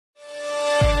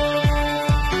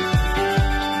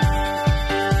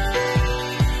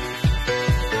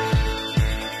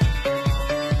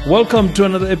Welcome to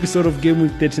another episode of Game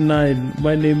Week 39.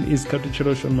 My name is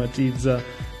Katuchelo Shon Matidza,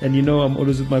 and you know I'm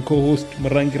always with my co-host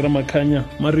Marangi Ramakanya.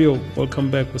 Mario, welcome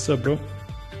back. What's up, bro?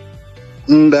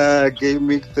 Game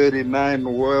Week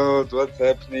 39 world, what's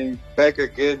happening? Back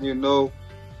again,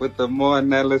 with the more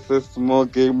analysis, more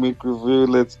Game Week review.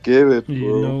 Let's get it, bro.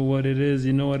 You know what it is.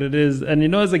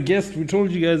 And as a guest, we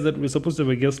told you guys that we're supposed to have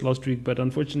a guest last week, but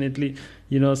unfortunately,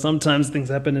 sometimes things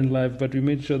happen in life, but we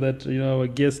made sure that, our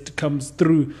guest comes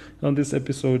through on this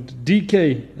episode.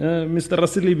 DK, Mr.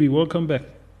 Rasilibi, welcome back.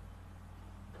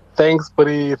 Thanks,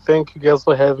 buddy. Thank you guys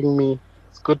for having me.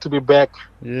 It's good to be back.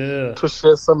 Yeah. To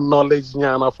share some knowledge,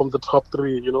 Nyana, from the top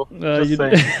three, Just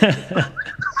saying.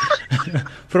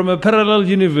 From a parallel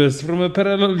universe.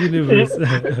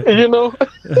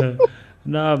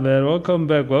 Nah, man, welcome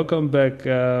back.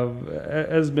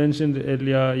 As mentioned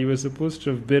earlier, you were supposed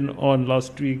to have been on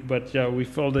last week, but yeah, we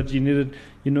felt that you needed,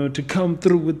 to come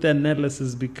through with the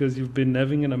analysis because you've been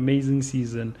having an amazing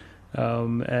season.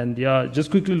 And yeah,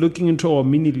 just quickly looking into our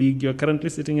mini league, you're currently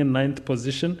sitting in 9th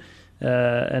position.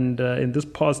 And in this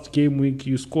past game week,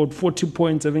 you scored 40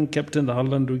 points, having captained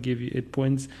Haaland, who gave you 8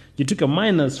 points. You took a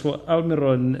minus for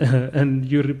Almiron, and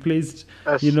you replaced,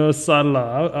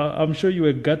 Salah. I'm sure you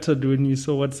were gutted when you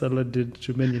saw what Salah did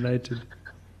to Man United.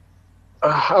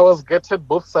 I was gutted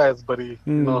both sides, buddy.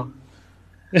 My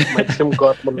team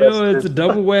got molested. It's a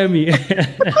double whammy.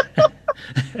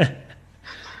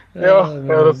 That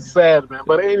was sad, man.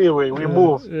 But anyway, we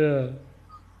moved. Yeah.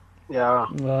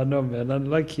 No, man.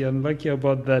 Unlucky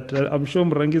about that. I'm sure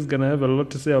Marangi is going to have a lot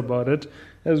to say about it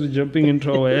as we're jumping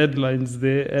into our headlines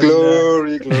there. And,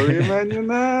 glory, Man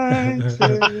United.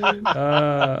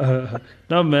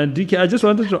 No, man. DK, I just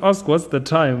wanted to ask, what's the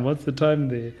time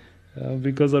there?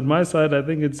 Because on my side, I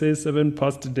think it says 7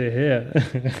 past the hair.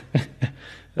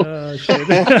 Shit.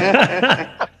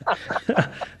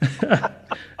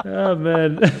 Oh,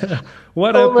 man.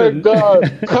 What happened? Oh, my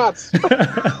God. Cuts.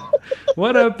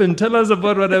 What happened? Tell us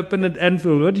about what happened at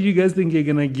Anfield. What do you guys think you're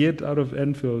going to get out of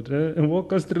Anfield? And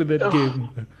walk us through that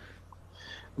game.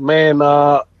 Man,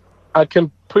 I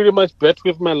can pretty much bet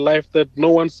with my life that no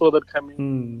one saw that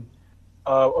coming.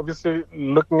 Obviously,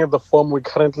 looking at the form we're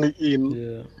currently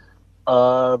in,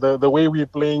 the way we're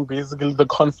playing, basically the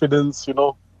confidence,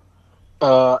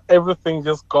 everything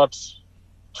just got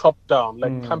chopped down,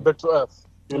 come back to earth.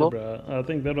 Bro, I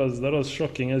think that was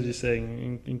shocking, as you're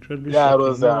saying, incredibly shocking. Yeah, it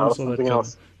was something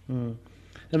else. And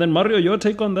then Mario, your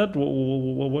take on that?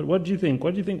 What do you think?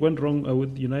 What do you think went wrong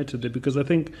with United there? Because I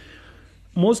think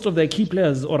most of their key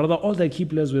players, or rather all their key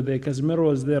players, were there. Casemiro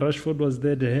was there, Rashford was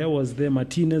there, De Gea was there,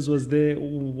 Martinez was there.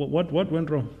 What went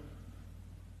wrong?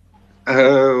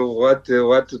 What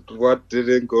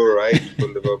didn't go right for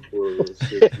Liverpool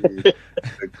should be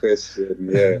the question.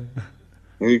 Yeah,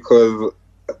 because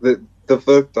the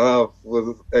first half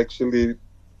was actually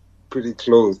pretty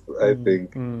close, I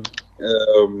think.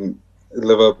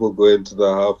 Liverpool going to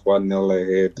the half 1-0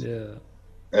 ahead. Yeah.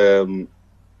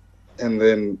 And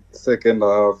then second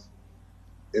half,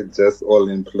 it just all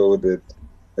imploded.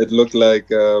 It looked like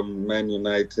Man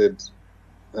United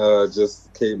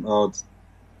just came out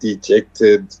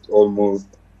dejected almost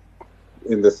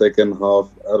in the second half.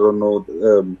 I don't know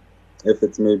if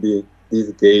it's maybe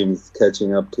these games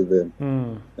catching up to them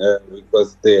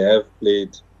because they have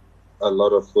played a lot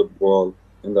of football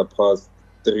in the past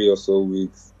 3 or so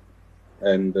weeks,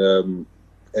 and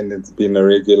it's been a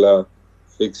regular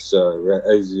fixture.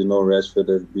 As you know, Rashford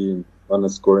has been on a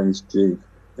scoring streak,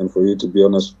 and for you to be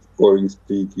on a scoring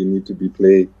streak, you need to be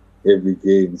playing every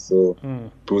game. So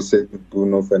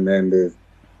Bruno Fernandes,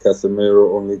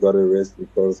 Casemiro only got a rest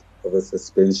because of a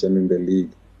suspension in the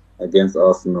league against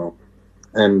Arsenal.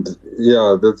 And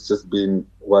yeah, that's just been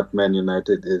what Man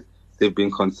United is. They've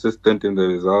been consistent in the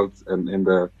results and in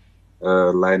the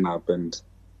lineup, and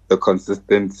the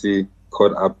consistency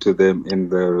caught up to them in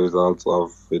the results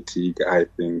of fatigue, I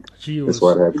think. Is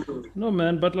what happened. No,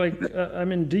 man, but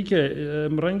DK,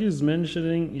 Marangi is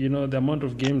mentioning, the amount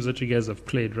of games that you guys have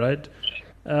played, right?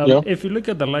 If you look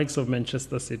at the likes of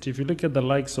Manchester City, if you look at the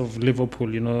likes of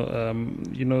Liverpool, a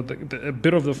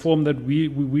bit of the form that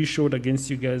we showed against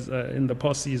you guys in the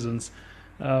past seasons,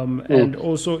 and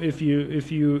also if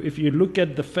you look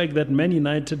at the fact that Man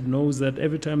United knows that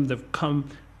every time they've come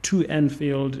to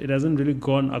Anfield, it hasn't really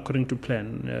gone according to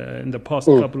plan in the past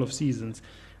couple of seasons.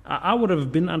 I would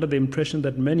have been under the impression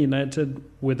that Man United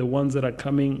were the ones that are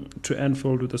coming to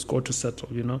Anfield with a score to settle,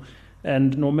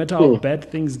 And no matter how bad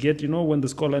things get, when the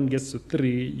scoreline gets to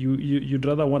 3, you'd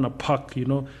rather want to park,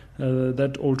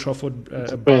 that Old Trafford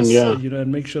bus,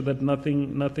 and make sure that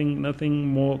nothing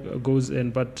more goes in.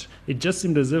 But it just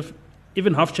seemed as if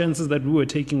even half chances that we were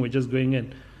taking were just going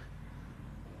in.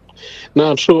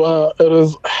 No, true. It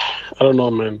was. I don't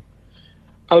know, man.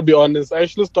 I'll be honest. I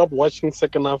actually stopped watching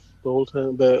second half the whole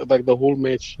time, the whole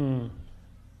match.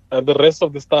 The rest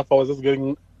of the stuff, I was just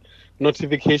getting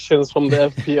notifications from the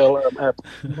FPL app.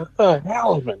 What the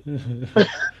hell, man?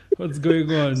 What's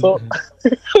going on? So,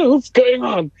 what's going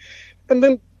on? And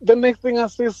then the next thing I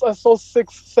saw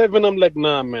 6-7. I'm like,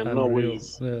 nah, man, Unreal. no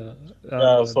ways.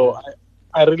 Yeah. So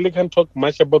I really can't talk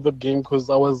much about the game because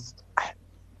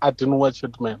I didn't watch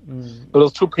it, man. It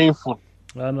was too painful.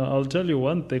 I'll tell you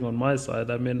one thing on my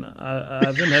side. I mean, I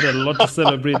haven't had a lot to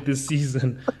celebrate this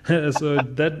season. So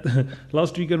that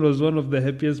last weekend was one of the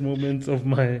happiest moments of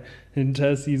my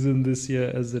entire season this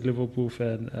year as a Liverpool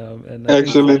fan. And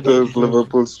actually, it was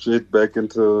Liverpool straight back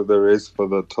into the race for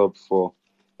the top 4.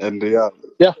 And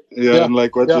and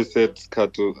like what you said,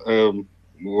 Kato,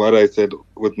 what I said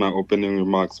with my opening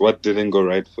remarks, what didn't go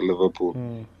right for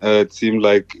Liverpool? It seemed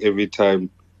like every time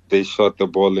they shot the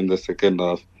ball in the second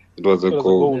half, it was a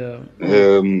goal.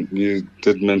 You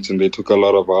did mention they took a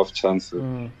lot of half chances.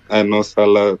 I know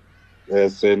Salah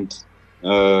sent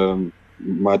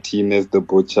Martinez the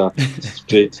Butcher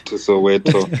straight to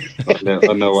Soweto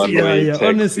on a one-way taxi.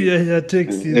 Honestly,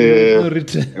 taxi.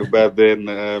 But then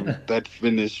that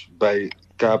finish by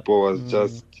Capo was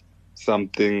just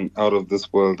something out of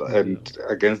this world, and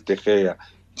against De Gea,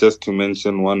 just to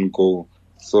mention one goal.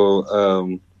 So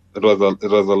it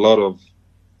was a lot of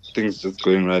things just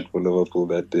going right for Liverpool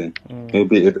that day.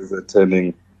 Maybe it is a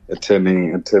turning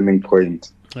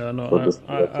point.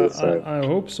 I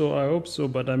hope so.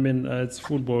 But I mean, it's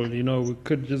football. We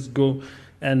could just go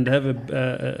and have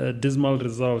a dismal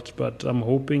result. But I'm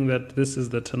hoping that this is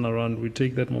the turnaround. We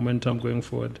take that momentum going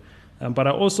forward. But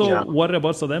I also worry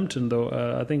about Southampton, though.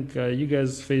 I think you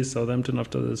guys face Southampton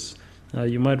after this.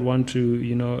 You might want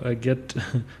to, get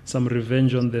some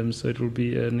revenge on them. So it will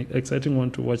be an exciting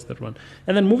one to watch that one.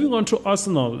 And then moving on to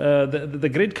Arsenal, the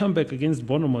great comeback against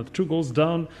Bournemouth, 2 goals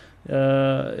down.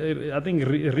 I think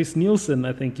Reiss Nielsen,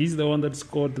 he's the one that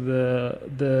scored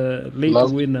the late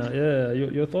winner. Yeah,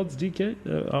 your thoughts, DK?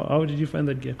 How did you find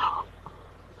that game?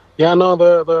 Yeah,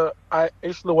 no, I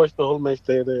actually watched the whole match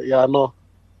there. Yeah, no.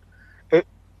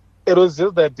 It was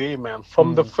just that day, man.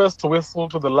 From the first whistle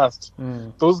to the last,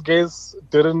 those guys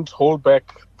didn't hold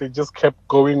back. They just kept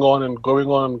going on and going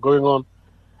on and going on.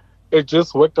 It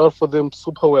just worked out for them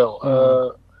super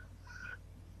well.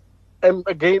 And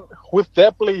again, with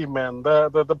their play, man,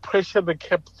 the pressure they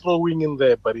kept throwing in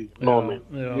there, buddy. No, man.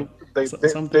 Yeah.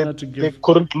 They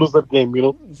couldn't lose that game,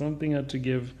 Something had to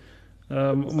give.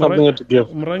 Something had to give.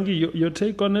 Murangi, your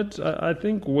take on it? I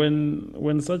think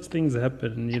when such things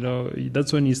happen,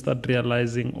 that's when you start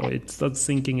realizing, or it starts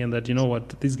sinking in that,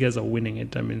 what, these guys are winning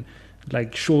it. I mean,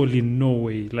 surely no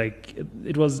way.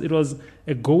 It was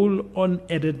a goal on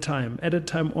added time.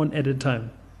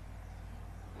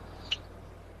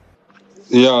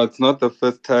 Yeah, it's not the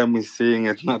first time we're seeing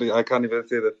it. I can't even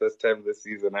say the first time this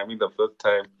season. I mean, the first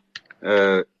time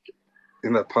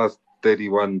in the past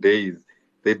 31 days.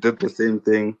 They did the same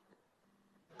thing.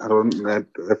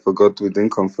 I forgot, we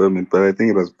didn't confirm it, but I think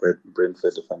it was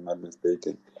Brentford, if I'm not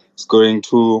mistaken. Scoring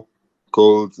 2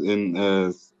 goals in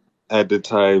added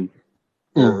time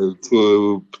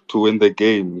to win the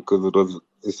game, because it was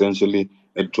essentially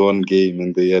a drawn game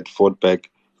and they had fought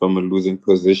back from a losing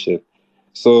position.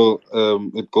 So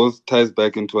it ties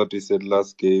back into what we said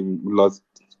last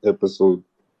episode,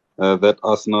 that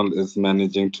Arsenal is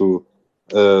managing to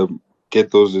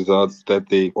get those results that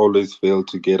they always fail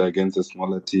to get against the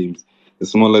smaller teams. The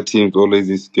smaller teams always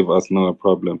used to give Arsenal a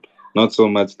problem. Not so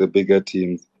much the bigger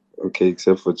teams,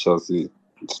 except for Chelsea,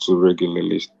 to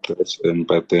regularly stretch them.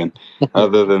 But then,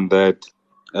 other than that,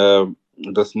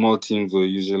 the small teams were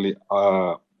usually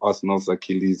Arsenal's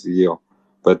Achilles heel.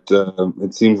 But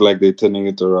it seems like they're turning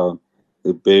it around.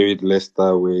 They buried Leicester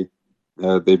away.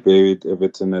 They buried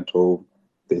Everton at home.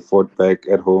 They fought back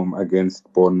at home against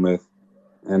Bournemouth.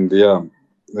 And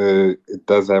it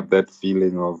does have that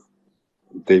feeling of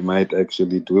they might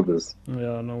actually do this.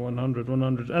 Yeah, no, 100.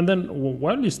 And then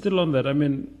while you're still on that, I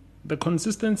mean, the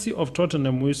consistency of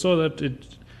Tottenham, we saw that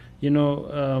it,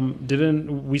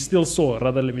 we still saw,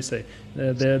 rather, let me say,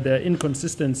 their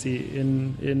inconsistency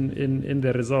in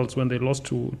their results when they lost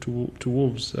to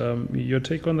Wolves. Your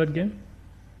take on that game?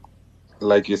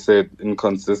 Like you said,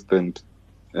 inconsistent.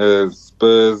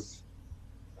 Spurs,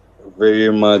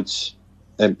 very much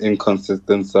an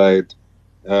inconsistent side.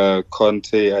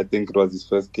 Conte, I think it was his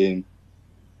first game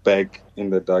back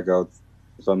in the dugouts,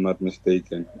 if I'm not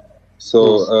mistaken.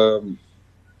 So,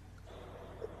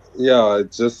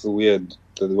 it's just weird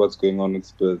what's going on with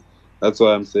Spurs. That's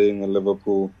why I'm saying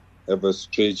Liverpool have a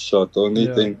straight shot. The only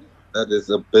thing that is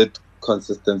a bit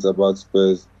consistent about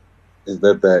Spurs is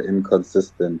that they're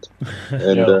inconsistent.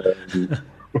 And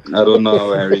I don't know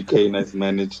how Harry Kane has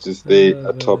managed to stay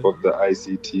atop of the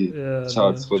ICT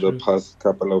charts for the past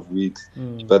couple of weeks.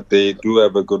 But they do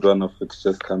have a good run of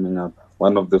fixtures coming up.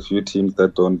 One of the few teams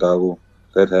that don't double,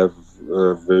 that have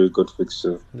very good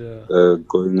fixtures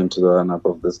going into the run-up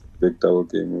of this big double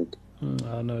game week.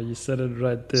 I know, you said it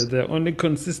right there. Their only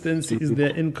consistency is their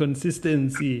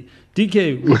inconsistency.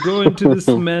 DK, we go into this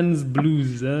man's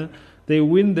blues. They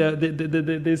win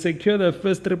they secure their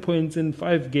first 3 points in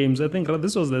 5 games. I think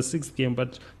this was their 6th game,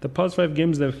 but the past 5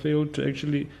 games they failed to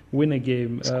actually win a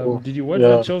game. Did you watch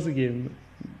that Chelsea game?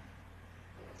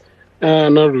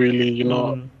 Not really, you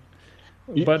know.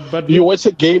 But you watch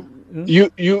a game,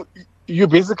 you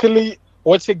basically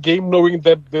watch a game knowing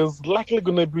that there's likely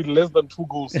going to be less than 2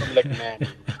 goals. I'm like, man,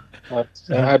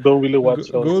 I don't really watch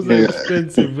Chelsea. Goals are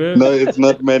expensive. No, it's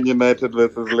not Man United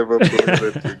versus Liverpool.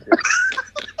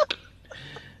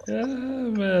 Yeah,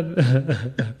 man.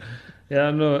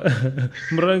 Yeah, no.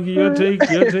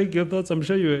 Mrangi, your thoughts. I'm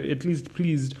sure you're at least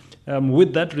pleased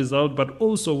with that result, but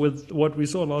also with what we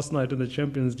saw last night in the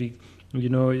Champions League. You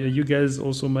know, you guys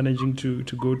also managing to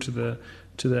go to the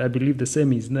I believe the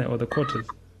semis or the quarters.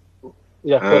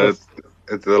 Yeah,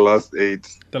 it's the last 8.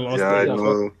 The last 8. I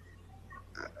know.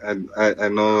 And I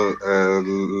know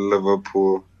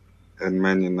Liverpool and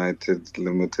Man United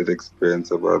limited experience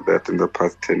about that in the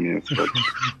past 10 years, but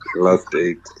last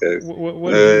 8 guys.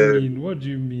 What do you mean? What do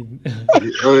you mean?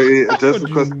 Just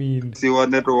because you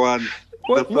wanted one.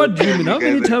 What do you mean? How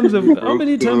many times have we gone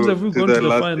to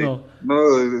the final? 8. No,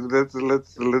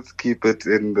 let's keep it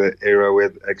in the era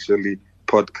where actually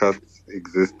podcasts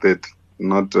existed,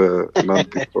 not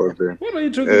before then. What are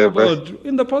you talking about?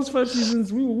 In the past 5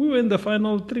 seasons, we were in the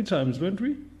final 3 times, weren't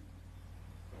we?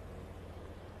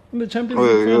 In the Champions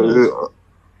League finals.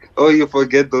 You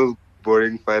forget those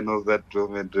boring finals that Real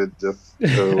Madrid just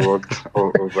walked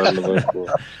over Liverpool.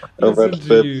 But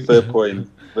fair point.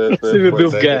 Fair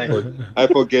this guy. I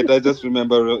forget. I just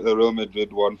remember Real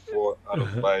Madrid won 4 out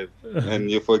of 5,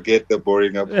 and you forget the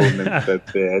boring opponents that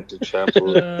they had to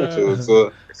trample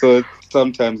to. So it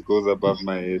sometimes goes above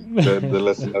my head. The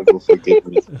listeners will forgive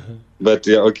me. But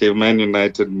yeah, okay, Man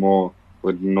United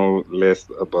would know less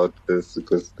about this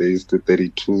because they used to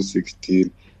 32-16.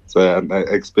 So I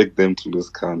expect them to lose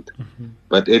count.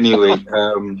 But anyway,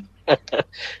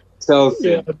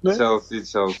 Chelsea.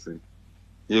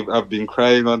 I've been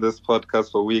crying on this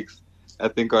podcast for weeks. I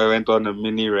think I went on a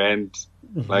mini rant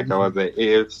like I was an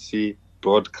AFC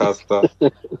broadcaster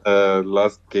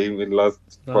last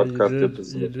podcast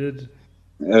episode. You did.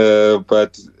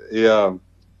 But yeah,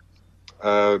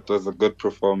 it was a good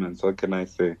performance. What can I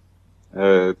say?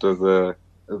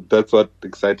 That's what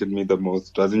excited me the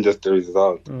most. It wasn't just a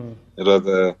result.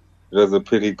 It was a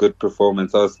pretty good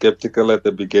performance. I was skeptical at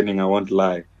the beginning, I won't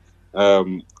lie.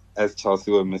 As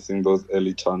Chelsea were missing those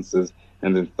early chances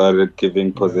and then started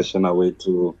giving possession away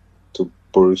to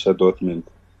Borussia Dortmund.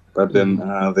 But then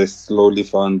they slowly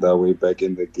found their way back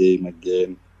in the game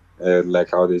again,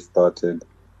 like how they started.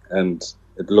 And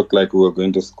it looked like we were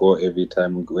going to score every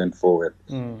time we went forward.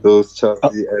 Those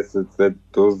Chelsea assets,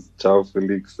 those João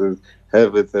Felixes,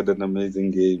 Havertz had an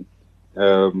amazing game.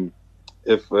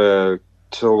 If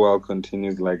Chilwell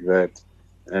continues like that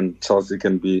and Chelsea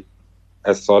can be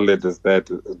as solid as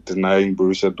that, denying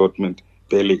Borussia Dortmund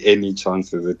barely any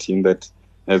chances, a team that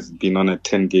has been on a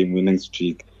 10-game winning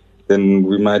streak, then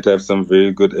we might have some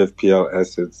very good FPL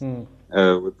assets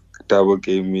with double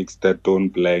game weeks that don't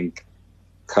blank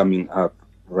coming up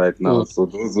right now. So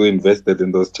those who invested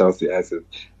in those Chelsea assets,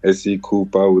 I see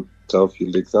Cooper with João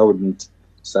Felix, I wouldn't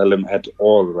sell him at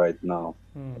all right now,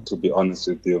 to be honest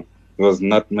with you. He was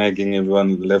nutmegging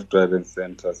everyone left, right, and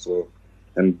center,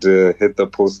 and hit the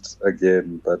post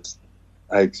again. But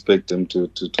I expect him to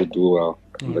do well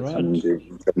in the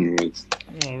coming weeks.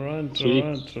 All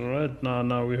right.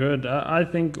 Now we heard. I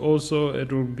think also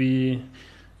it will be.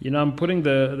 I'm putting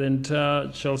the entire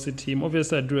Chelsea team.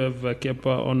 Obviously, I do have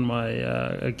Kepa on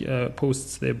my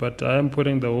posts there, but I am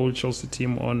putting the whole Chelsea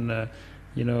team on.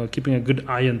 Keeping a good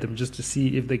eye on them just to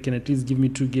see if they can at least give me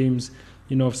 2 games,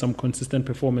 of some consistent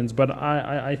performance. But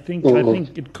I think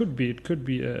it could be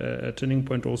a turning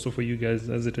point also for you guys,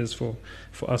 as it is for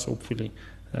us, hopefully.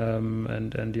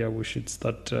 And we should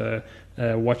start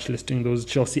watch listing those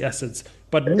Chelsea assets.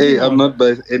 But I'm not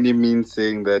by any means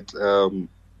saying that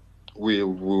we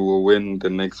will win the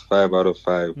next 5 out of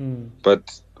 5,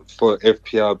 but for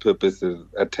FPL purposes,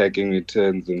 attacking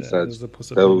returns and such,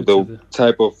 the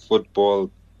type of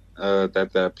football that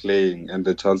they're playing and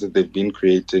the chances they've been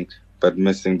creating but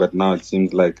missing, but now it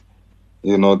seems like,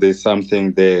 there's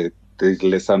something there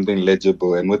there's something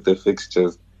legible, and with the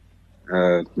fixtures,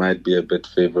 it might be a bit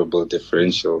favorable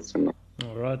differentials. You know.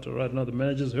 All right. Now the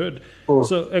manager's heard.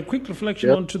 So a quick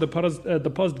reflection on to the past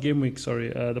game week.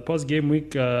 The past game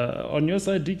week. On your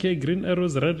side, DK, green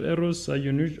arrows, red arrows. Are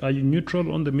you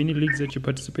neutral on the mini leagues that you're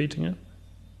participating in?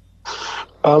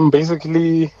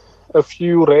 Basically a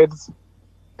few reds,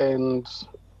 and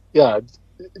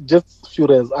just a few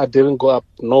reds. I didn't go up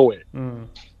nowhere.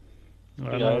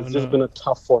 It's just been a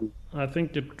tough one. I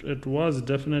think it was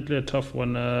definitely a tough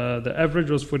one. The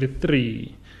average was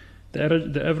 43.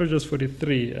 The average was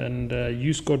 43, and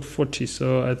you scored 40.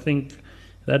 So I think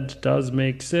that does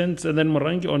make sense. And then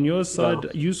Morangi, on your side,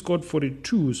 you scored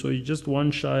 42. So you're just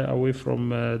one shy away from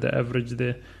the average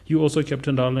there. You also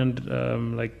captained Ireland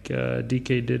like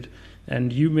DK did,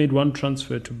 and you made one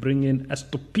transfer to bring in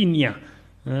Estupiñán.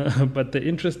 But the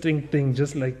interesting thing,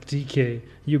 just like DK,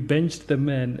 you benched the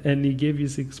man and he gave you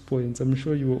 6 points. I'm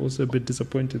sure you were also a bit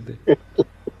disappointed there.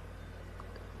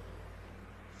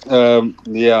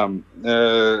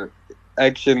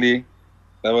 Actually,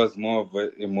 that was more of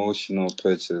an emotional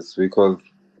purchase because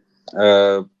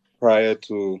prior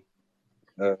to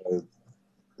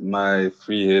my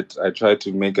free hit, I tried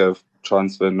to make a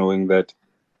transfer knowing that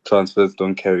transfers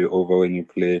don't carry over when you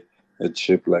play a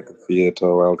chip like a free hit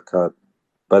or wild card.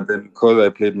 But then because I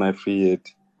played my free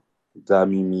hit, it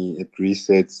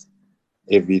resets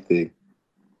everything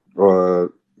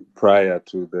prior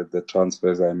to the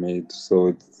transfers I made.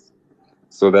 So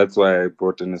that's why I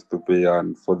brought in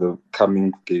Estupiñán for the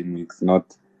coming game weeks,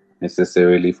 not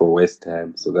necessarily for West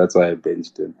Ham. So that's why I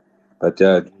benched him. But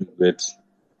I did regret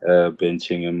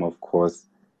benching him, of course.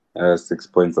 6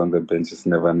 points on the bench is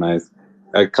never nice.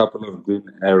 A couple of green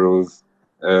arrows,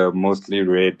 mostly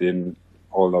red in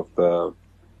all of the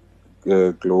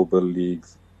global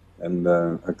leagues and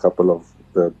a couple of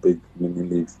the big mini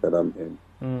leagues that I'm in.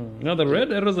 Now the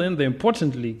red arrows are in the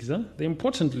important leagues, huh? The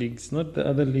important leagues, not the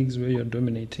other leagues where you're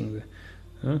dominating.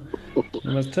 Huh?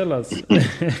 You must tell us.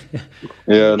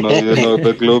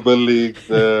 The global leagues.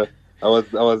 I was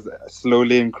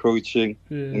slowly encroaching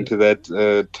into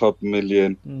that top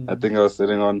million. I think I was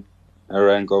sitting on a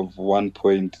rank of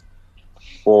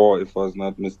 1.4, if I was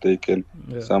not mistaken,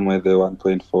 somewhere there,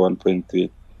 1.4, 1.3,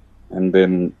 and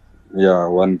then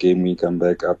one game week I'm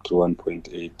back up to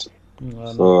 1.8.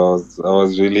 So I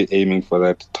was really aiming for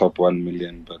that top 1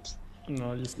 million, but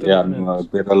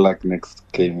better luck next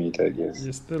game week, I guess.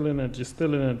 You're still in it. I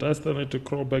still had to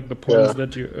crawl back the points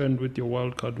that you earned with your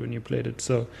wild card when you played it.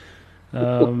 So,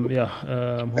 I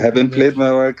haven't played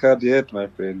my wild card yet, my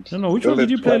friend. No. Which one did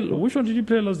you play? Which one did you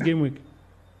play last game week?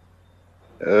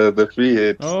 The free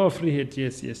hit. Oh, free hit.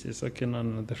 Yes. Okay,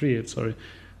 no, the free hit. Sorry.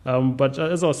 But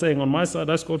as I was saying, on my side,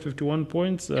 I scored 51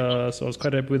 points, so I was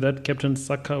quite happy with that. Captain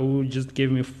Saka, who just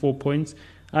gave me 4 points.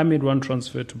 I made one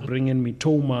transfer to bring in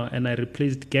Mitoma, and I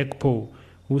replaced Gakpo,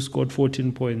 who scored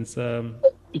 14 points.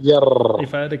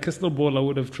 If I had a crystal ball, I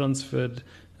would have transferred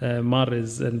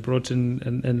Mahrez and brought in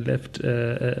and left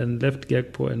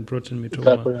Gakpo and brought in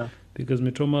Mitoma, because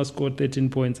Mitoma scored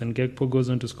 13 points and Gakpo goes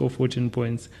on to score 14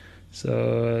 points.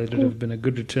 So it would have been a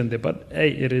good return there. But hey,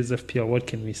 it is FPL. What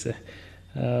can we say?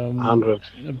 100.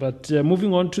 But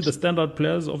moving on to the standout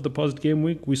players of the past game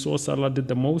week, we saw Salah did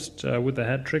the most with a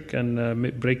hat-trick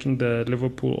and breaking the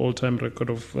Liverpool all-time record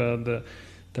of the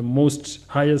most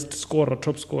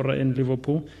top scorer in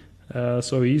Liverpool.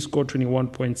 So he scored 21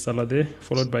 points, Salah there,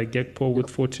 followed by Gakpo with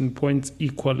 14 points,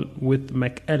 equal with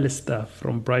McAllister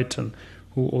from Brighton,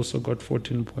 who also got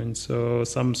 14 points. So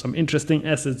some interesting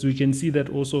assets. We can see that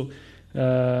also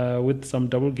with some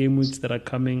double game weeks that are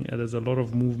coming, there's a lot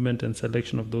of movement and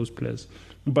selection of those players.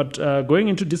 But going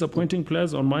into disappointing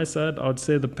players, on my side, I would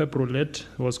say the Pep Roulette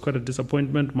was quite a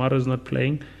disappointment. Mara's not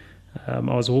playing. I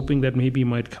was hoping that maybe he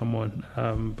might come on,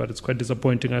 but it's quite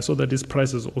disappointing. I saw that his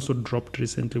price has also dropped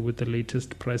recently with the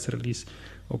latest price release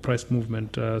or price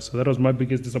movement. So that was my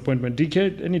biggest disappointment.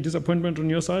 DK, any disappointment on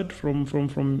your side from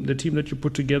the team that you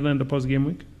put together in the past game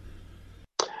week?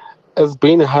 It's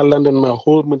been Haaland and my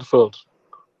whole midfield,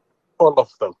 all of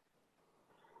them.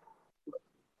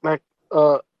 Like,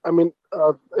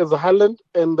 it's Haaland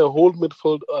and the whole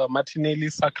midfield, Martinelli,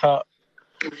 Saka,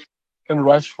 and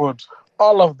Rashford.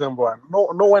 All of them won. No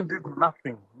one did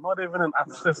nothing. Not even an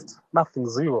assist. Nothing.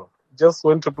 Zero. Just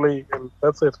went to play and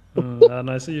that's it.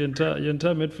 And I see your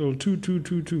entire midfield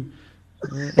 2-2-2-2.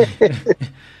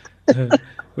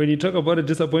 When you talk about a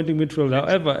disappointing midfield,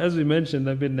 however, as we mentioned,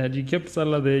 had you kept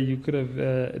Salah there, you could have,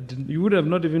 you would have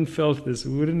not even felt this.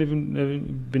 We wouldn't even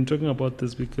have been talking about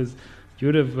this because you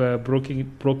would have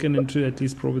broken into at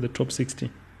least probably the top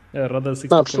 60, rather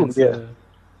 60 points.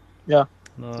 Yeah.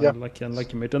 No, yeah.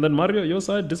 Unlucky, mate. And then Mario, your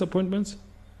side, disappointments?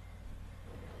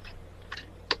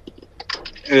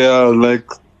 Yeah, like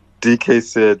DK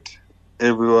said,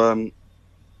 everyone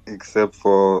except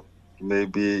for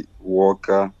maybe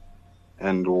Walker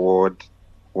and Ward.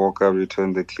 Walker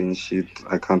returned the clean sheet.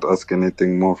 I can't ask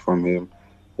anything more from him.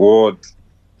 Ward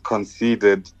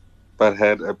conceded but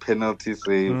had a penalty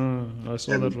save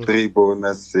and 3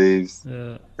 bonus saves.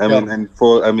 Yeah.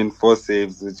 I mean 4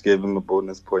 saves, which gave him a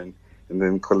bonus point, and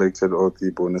then collected all 3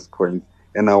 bonus points.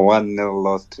 And a 1-0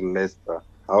 loss to Leicester.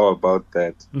 How about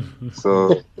that?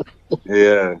 So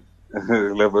yeah.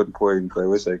 11 points. I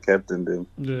wish I captained him.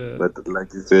 Yeah. But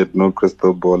like you said, no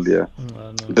crystal ball here.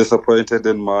 No. Disappointed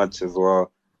in March as well.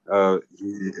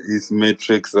 His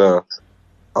metrics are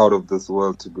out of this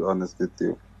world, to be honest with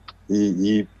you.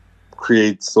 He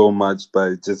creates so much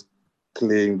by just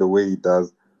playing the way he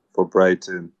does for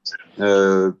Brighton.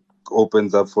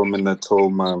 Opens up for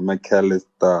Minatoma,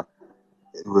 McAllister,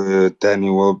 Danny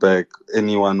Welbeck,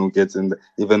 anyone who gets in,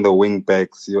 even the wing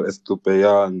backs, your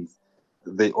Estupeyans,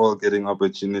 they all getting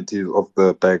opportunities off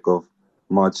the back of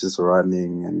March's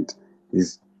running and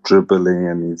his dribbling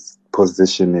and his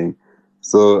positioning.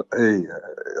 So, hey,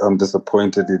 I'm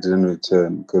disappointed he didn't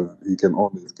return because he can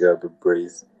always get a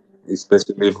brace,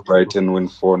 especially if Brighton win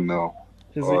 4-0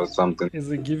 or something.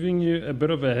 Is it giving you a bit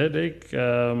of a headache?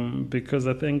 Because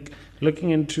I think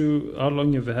looking into how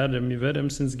long you've had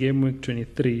him since game week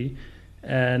 23,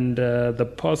 and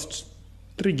the past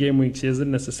 3 game weeks he hasn't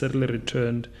necessarily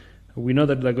returned. We know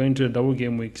that they're going to a double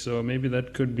game week, so maybe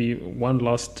that could be one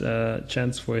last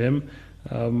chance for him.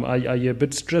 Are you a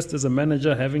bit stressed as a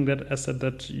manager having that asset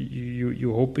that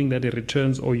you're hoping that he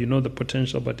returns, or you know the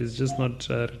potential but he's just not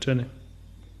returning?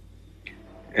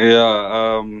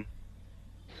 Yeah,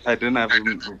 I didn't have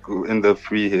him in the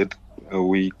free hit a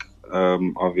week,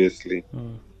 obviously.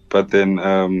 But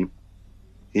then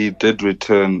he did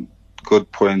return good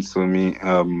points for me.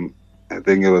 I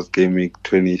think it was game week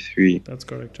 23. That's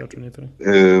correct, yeah,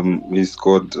 23. He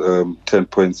scored 10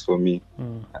 points for me.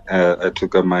 I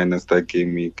took a minus that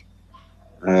game week.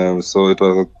 So it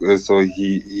was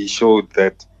he showed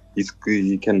that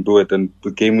he can do it. And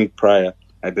the game week prior,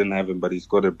 I didn't have him, but he's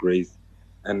got a brace,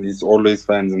 and he's always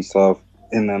finds himself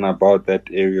in and about that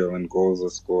area when goals are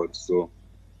scored. So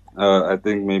I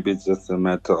think maybe it's just a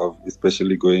matter of,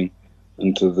 especially going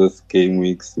into this game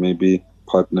weeks, maybe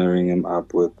partnering him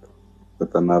up with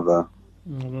another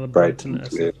Brighton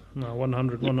player. No,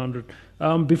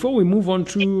 100. Before we move on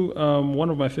to one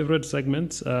of my favorite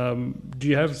segments, do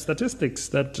you have statistics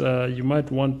that you might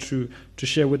want to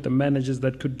share with the managers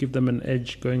that could give them an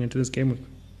edge going into this game week?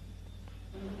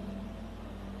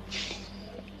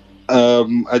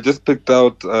 I just picked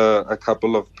out a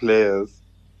couple of players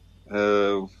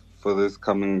for this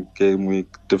coming game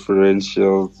week,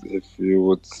 differentials, if you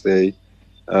would say,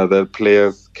 that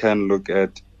players can look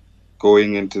at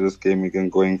going into this game week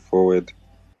and going forward.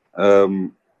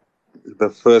 The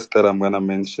first that I'm going to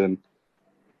mention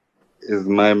is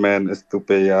my man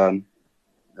Estupiñán.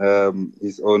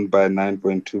 He's owned by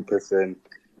 9.2%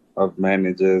 of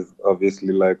managers.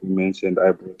 Obviously, like we mentioned,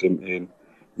 I brought him in.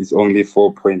 He's only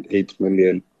 4.8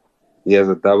 million. He has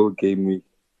a double game week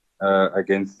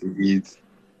against Leeds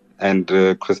and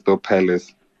Crystal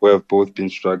Palace, who have both been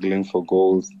struggling for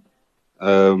goals.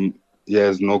 He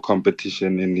has no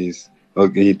competition in his.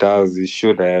 He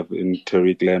should have in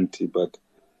Tariq Lamptey, but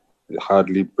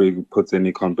hardly puts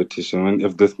any competition. And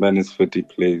if this man is fit, he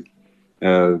plays.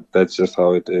 That's just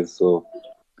how it is. So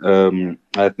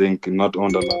I think not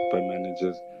owned a lot by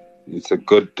managers. It's a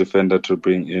good defender to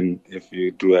bring in if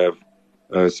you do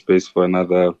have space for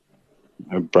another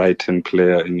Brighton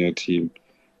player in your team.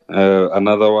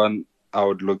 Another one I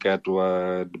would look at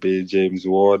would be James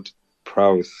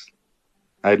Ward-Prowse.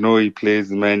 I know he plays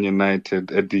Man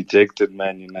United, a dejected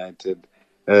Man United.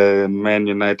 Man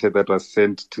United that was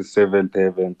sent to 7th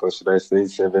heaven, or should I say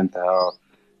 7th hell.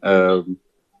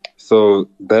 So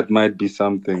that might be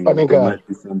something. Might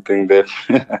be something there.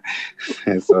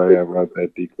 Sorry about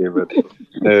that, DK, but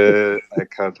I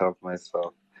can't help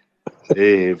myself.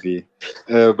 Heavy.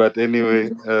 But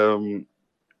anyway,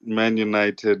 Man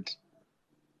United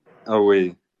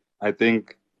away. I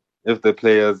think if the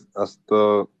players are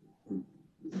still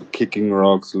kicking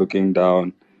rocks, looking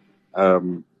down,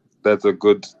 that's a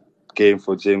good game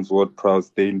for James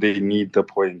Ward-Prowse. They need the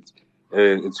points.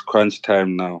 It's crunch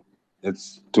time now.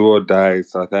 It's do or die.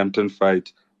 Southampton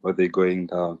fight, or they're going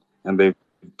down, and they're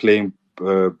playing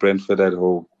Brentford at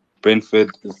home. Brentford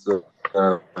is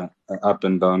an up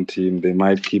and down team. They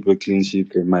might keep a clean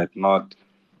sheet, they might not.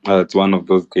 It's one of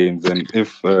those games, and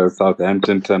if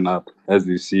Southampton turn up, as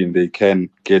we've seen, they can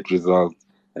get results.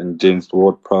 and James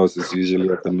Ward-Prowse is usually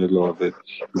at the middle of it.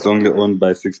 He's only owned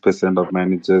by 6% of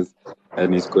managers,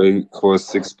 and he's going for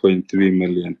 6.3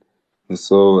 million.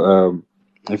 So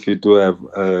if you do have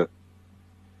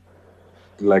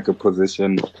like a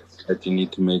position that you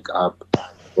need to make up,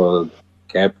 or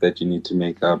gap that you need to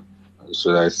make up,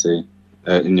 should I say,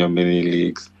 in your mini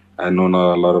leagues, I know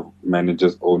not a lot of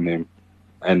managers own him,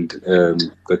 and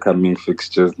the coming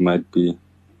fixtures might be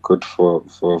good for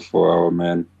our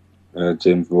man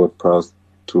James Ward-Prowse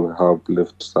to help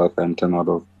lift Southampton out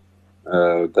of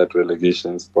that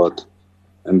relegation spot.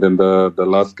 And then the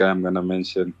last guy I'm gonna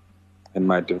mention in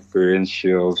my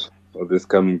differentials for this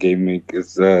coming game week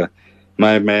is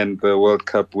my man, the World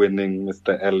Cup winning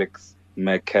Mr. Alex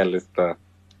McAllister.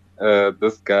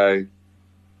 This guy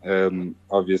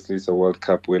obviously is a World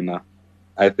Cup winner.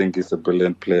 I think he's a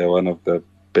brilliant player, one of the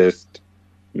best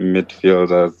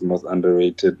midfielders, most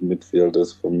underrated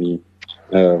midfielders for me.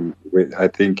 I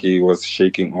think he was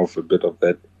shaking off a bit of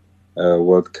that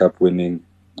World Cup winning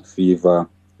fever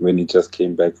when he just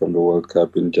came back from the World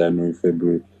Cup in January,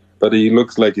 February. But he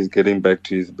looks like he's getting back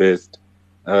to his best.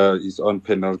 He's on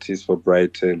penalties for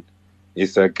Brighton.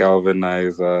 He's a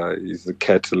galvanizer. He's a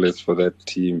catalyst for that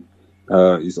team.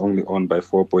 He's only owned by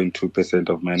 4.2%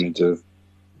 of managers.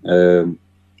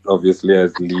 Obviously,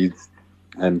 as Leeds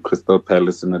and Crystal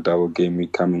Palace in a double game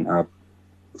week coming up,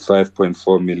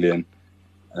 5.4 million.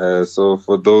 So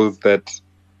for those that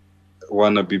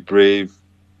want to be brave,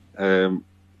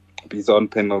 he's on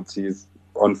penalties,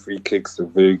 on free kicks, a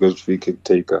very good free kick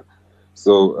taker.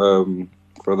 So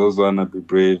for those who want to be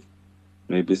brave,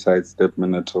 maybe sidestep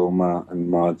Minotoma and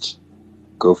March,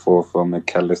 go for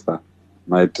McAllister.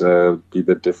 Might be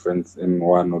the difference in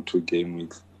 1 or 2 game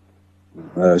weeks.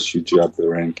 Shoot you up the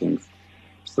rankings.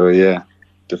 So yeah,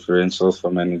 differentials for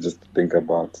managers to think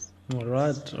about. All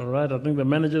right. I think the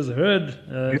managers heard.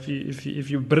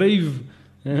 If you're brave,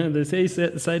 they say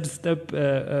sidestep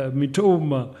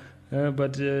Mitoma,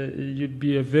 but you'd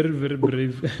be a very, very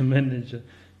brave manager,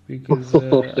 because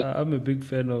I'm a big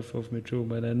fan of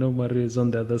Mitoma, and I know Mario is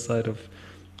on the other side of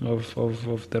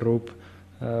the rope.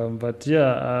 But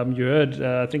yeah, you heard.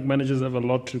 I think managers have a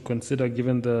lot to consider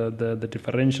given the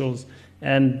differentials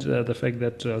and the fact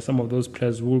that some of those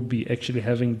players will be actually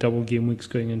having double game weeks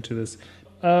going into this.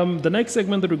 The next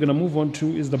segment that we're going to move on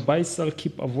to is the buy, sell,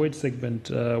 keep, avoid segment,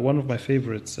 one of my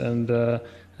favorites. And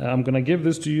I'm going to give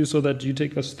this to you so that you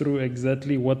take us through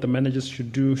exactly what the managers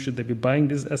should do. Should they be buying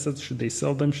these assets? Should they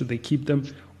sell them? Should they keep them?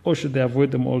 Or should they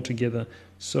avoid them altogether?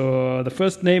 So the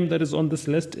first name that is on this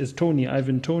list is Tony,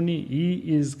 Ivan Toney. He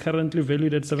is currently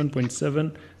valued at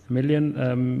 7.7 million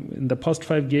in the past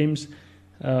 5 games.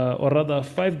 Or rather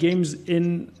 5 games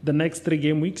in the next 3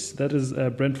 game weeks. That is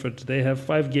Brentford. They have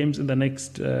 5 games in the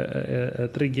next 3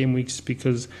 game weeks,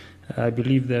 because I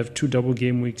believe they have 2 double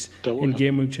game weeks in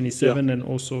game week 27 and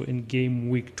also in game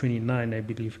week 29, I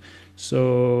believe.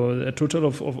 So a total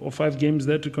of 5 games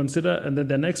there to consider. And then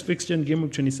the next fixture in game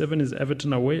week 27 is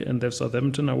Everton away, and they have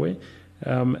Southampton away.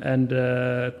 And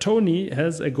Tony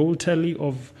has a goal tally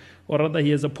of, or rather he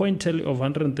has a point tally of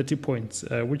 130 points,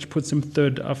 which puts him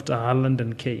third after Haaland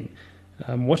and Kane.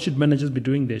 What should managers be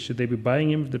doing there? Should they be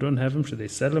buying him if they don't have him? Should they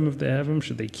sell him if they have him?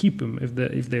 Should they keep him if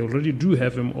they already do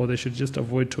have him? Or they should just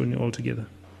avoid Tony altogether?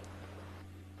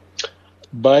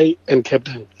 Buy and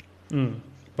captain.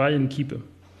 Buy and keep him.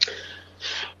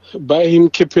 Buy him,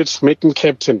 keep it, make him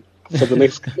captain for the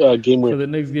next game week. For the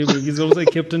next game week. He's also a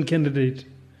captain candidate.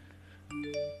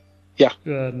 Yeah.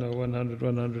 No,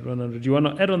 100. You want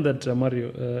to add on that,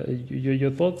 Mario?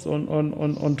 Your thoughts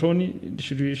on Tony?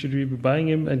 Should we be buying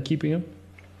him and keeping him?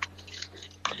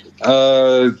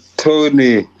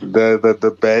 Tony,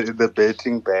 the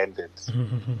betting bandit.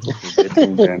 The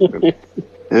betting bandit.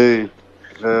 Hey,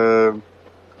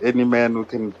 any man who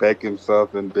can back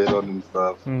himself and bet on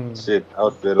himself, shit, I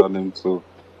would bet on him too.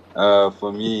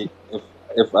 For me,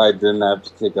 if I didn't have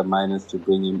to take a minus to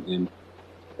bring him in,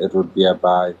 it would be a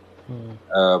buy.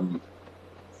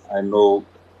 I know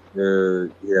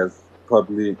he has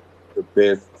probably the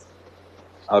best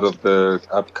out of the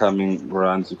upcoming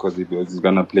runs, because he's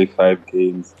gonna play 5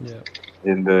 games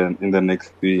in the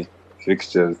next 3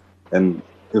 fixtures. And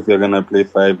if you're gonna play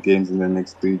 5 games in the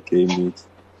next 3 game weeks,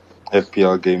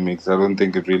 FPL game weeks, I don't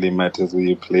think it really matters who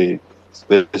you play,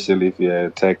 especially if you're an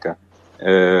attacker.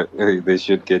 They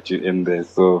should get you in there.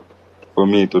 So for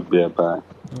me, it would be a buy.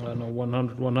 No,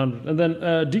 100. And then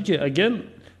DK, again,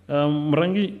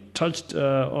 Mrangi touched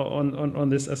on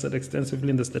this asset extensively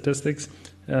in the statistics.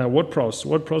 Ward-Prowse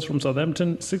from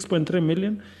Southampton, 6.3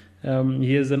 million.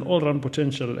 He has an all-round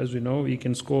potential, as we know. He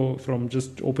can score from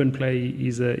just open play.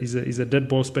 He's a dead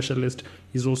ball specialist.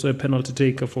 He's also a penalty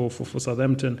taker for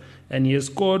Southampton, and he has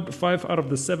scored 5 out of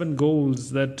the 7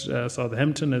 goals that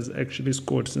Southampton has actually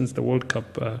scored since the World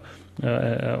Cup, or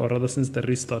rather since the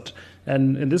restart.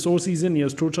 And in this whole season, he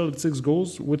has totaled 6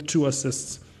 goals with 2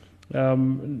 assists.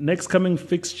 Next coming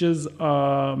fixtures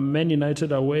are Man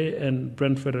United away and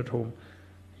Brentford at home.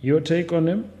 Your take on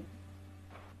him?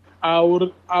 I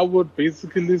would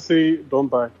basically say don't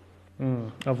buy.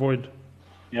 Avoid.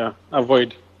 Yeah,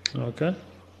 avoid. Okay.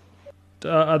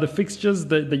 Are the fixtures,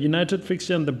 the United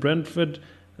fixture and the Brentford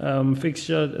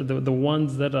fixture, the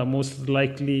ones that are most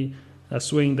likely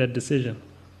swaying that decision?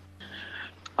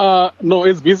 No,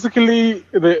 it's basically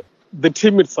the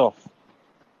team itself.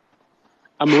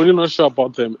 I'm really not sure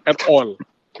about them at all.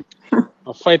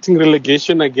 Fighting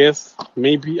relegation, I guess.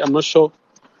 Maybe. I'm not sure.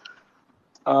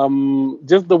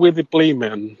 Just the way they play,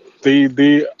 man.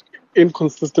 They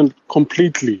inconsistent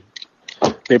completely.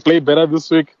 They play better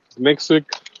this week, next week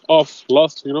off,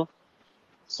 lost,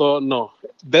 So no,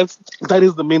 that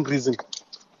is the main reason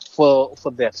for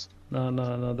that.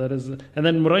 No, that is. And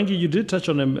then Morangi, you did touch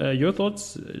on him. Your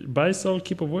thoughts? Buy, sell,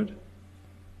 keep, avoid?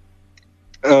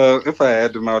 If I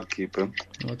had him, I would keep him.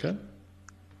 Okay.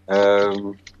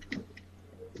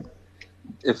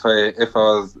 If I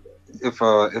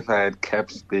had cap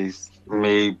space,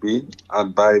 maybe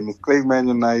I'd buy him. He's playing Man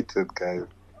United, guys.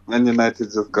 Man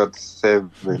United just got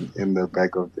 7 in the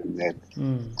back of the net.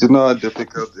 Do you know how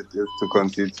difficult it is to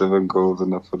concede 7 goals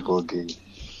in a football game?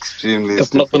 Extremely.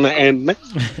 It's not going to end.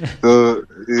 So,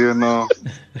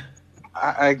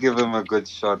 I give him a good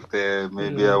shot there.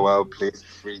 Maybe a well-placed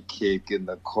free kick in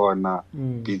the corner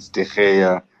beats De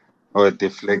Gea, or a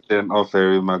deflection of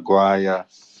Harry Maguire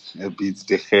beats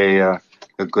De Gea.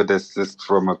 A good assist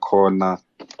from a corner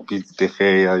beats De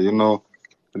Gea.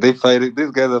 They fighting.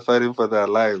 These guys are fighting for their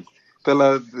lives.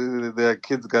 Their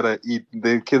kids gotta eat.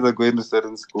 Their kids are going to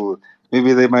certain school.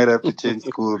 Maybe they might have to change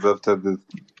schools after this.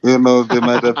 They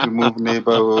might have to move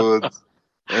neighborhoods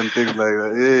and things like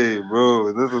that. Hey,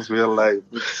 bro, this is real life.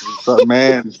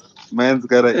 Man's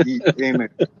gotta eat, ain't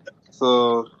it?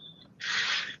 So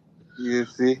you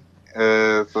see,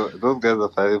 so those guys are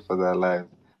fighting for their lives.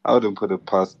 I wouldn't put it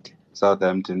past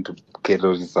Southampton to get a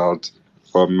result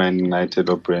from Man United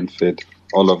or Brentford.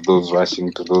 All of those rushing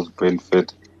to those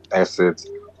Brentford assets,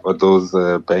 or those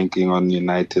banking on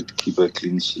United keep a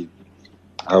clean sheet.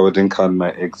 I wouldn't count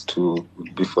my eggs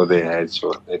before they hatch,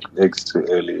 or eggs too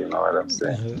early. You know what I'm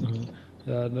saying?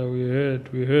 Yeah, no, we heard.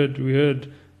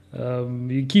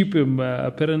 You keep him.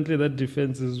 Apparently, that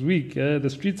defense is weak. The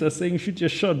streets are saying, "Shoot your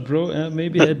shot, bro."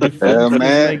 Maybe a defense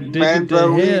like David De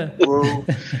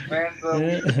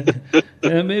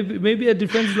Gea. Maybe a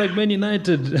defense like Man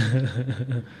United.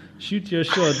 Shoot your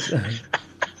shot. Man.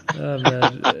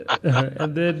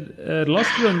 And then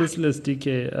lastly on this list,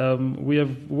 DK, we have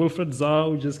Wilfried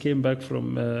Zaha, who just came back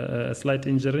from a slight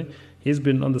injury. He's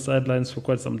been on the sidelines for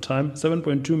quite some time.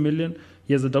 7.2 million.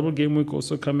 He has a double game week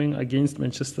also coming against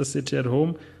Manchester City at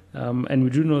home. And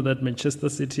we do know that Manchester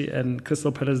City and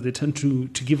Crystal Palace, they tend to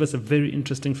give us a very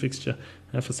interesting fixture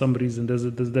for some reason. There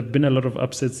have been a lot of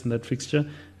upsets in that fixture.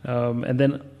 And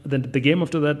then the game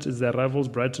after that is their rivals,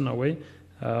 Brighton away.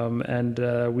 And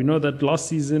we know that last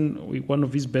season, one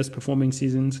of his best performing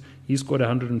seasons, he scored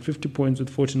 150 points with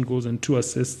 14 goals and 2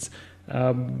 assists.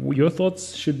 Your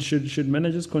thoughts? Should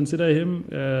managers consider him,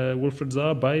 Wilfried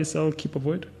Zaha, buy, sell, keep,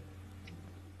 avoid?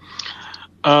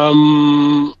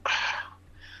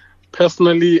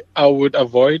 Personally, I would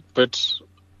avoid, but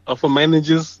for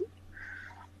managers,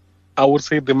 I would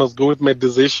say they must go with my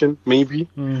decision, maybe.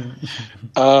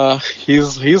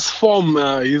 His form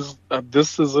this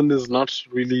season is not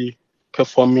really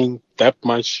performing that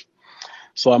much,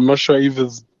 so I'm not sure if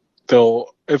it's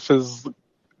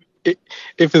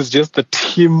just the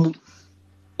team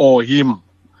or him.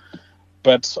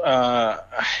 But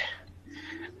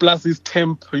plus his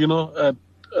temp, he's got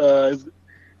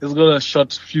a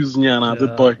short fuse,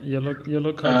 that boy.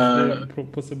 Yellow cards there,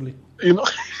 possibly.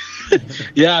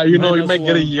 Yeah, you might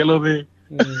get a yellow there.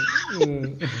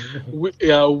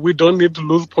 We don't need to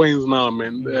lose points now,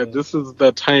 man. This is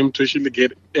the time to actually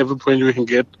get every point we can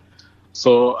get.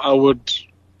 So I would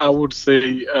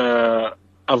say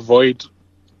avoid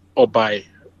or buy.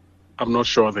 I'm not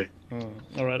sure there.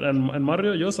 All right, and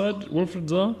Mario, your side, Wilfried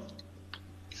Zaha?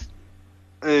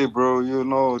 Hey, bro,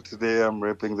 today I'm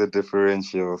repping the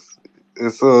differentials.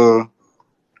 So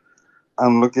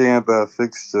I'm looking at the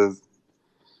fixtures.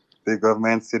 They got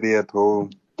Man City at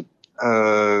home.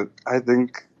 I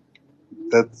think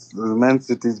that Man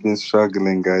City's been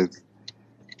struggling, guys.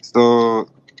 So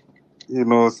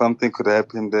something could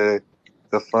happen there.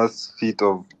 The first feat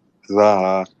of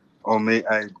Zaha, or may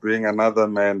I bring another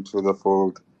man to the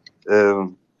fold?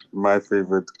 My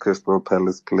favorite Crystal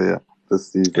Palace player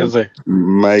this season,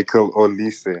 Michael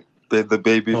Olise, the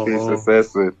babyface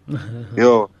assassin.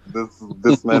 Yo,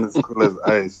 this man is cool as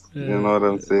ice. You know what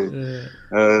I'm saying?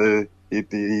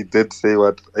 He did say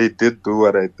he did do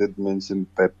what I did mention,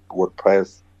 that what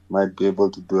Price might be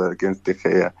able to do against De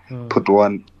Gea. Put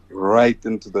one right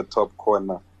into the top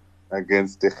corner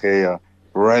against De Gea,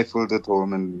 rifled it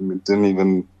home, and didn't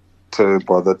even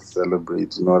bother to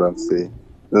celebrate. You know what I'm saying?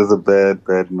 There's a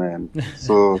bad man.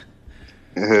 So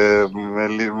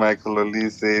Michael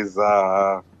Olise says,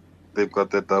 they've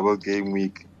got the double game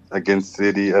week against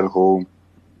City at home.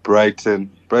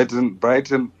 Brighton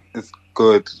is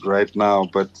good right now,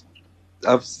 but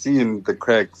I've seen the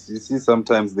cracks. You see,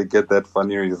 sometimes they get that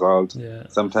funny result. Yeah.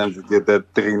 Sometimes they get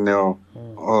that 3-0,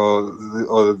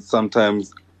 or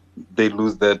sometimes they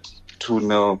lose that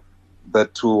 2-0,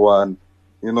 that 2-1.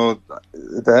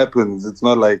 It happens. It's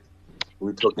not like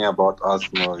we're talking about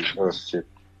Arsenal. Oh shit!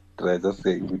 Did I just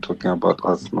say we're talking about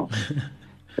Arsenal?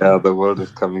 Yeah, the world is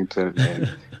coming to an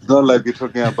end. It's not like we're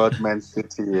talking about Man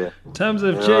City here. Times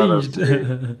have changed.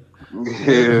 The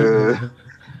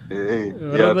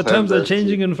times are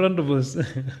changing in front of us.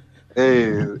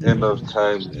 Hey, end of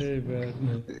times. Hey,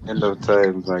 man. End of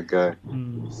times, my guy.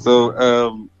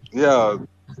 So, yeah,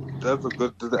 that's a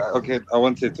good. Okay, I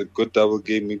won't say it's a good double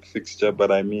game week fixture,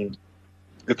 but I mean,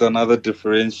 it's another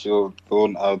differential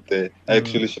thrown out there. I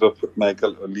actually should have put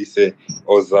Michael Olise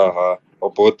or Zaha,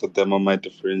 or both of them on my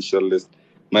differential list.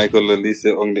 Michael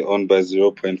Olise only owned by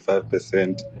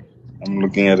 0.5%. I'm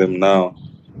looking at him now.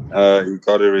 He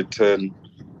got a return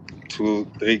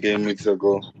 3 game weeks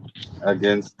ago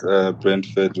against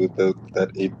Brentford with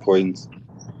that 8 points.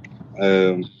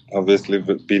 Obviously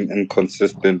been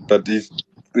inconsistent, but he's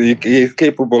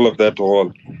capable of that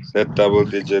all. That double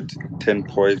digit, 10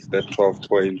 points, that 12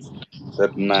 points,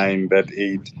 that 9, that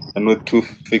 8. And with 2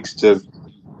 fixtures,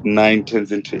 9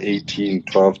 turns into 18,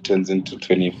 12 turns into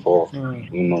 24.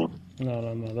 No,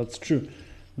 that's true.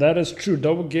 That is true.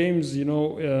 Double games,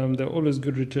 they're always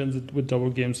good returns with double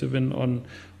games, even on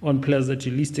players that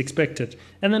you least expected.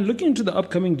 And then looking into the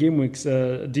upcoming game weeks,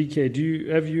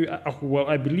 DK, well,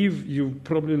 I believe you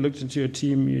probably looked into your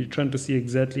team. You're trying to see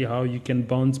exactly how you can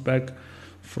bounce back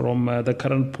from the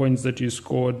current points that you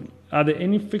scored. Are there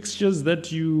any fixtures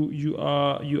that you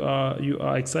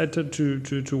are excited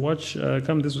to watch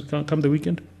come the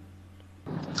weekend?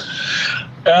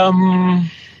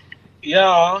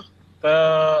 Yeah.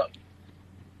 The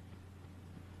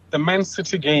Man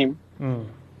City game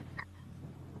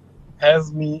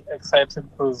has me excited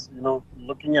because,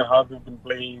 looking at how they've been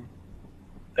playing,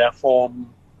 their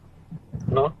form,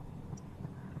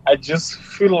 I just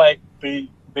feel like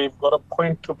they've got a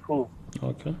point to prove.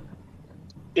 Okay.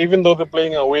 Even though they're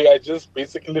playing away, I just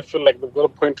basically feel like they've got a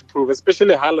point to prove,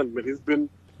 especially Haaland, but he's been,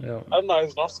 I don't know,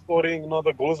 he's not scoring,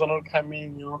 the goals are not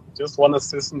coming, just 1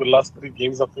 assist in the last 3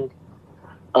 games, I think.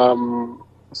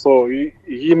 So he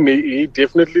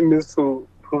definitely needs to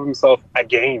prove himself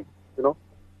again, No,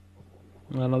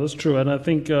 that's true. And I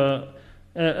think,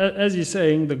 as you're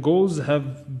saying, the goals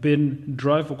have been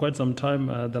dry for quite some time.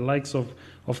 The likes of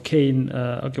Kane,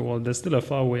 they're still a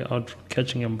far way out from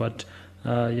catching him, but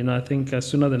I think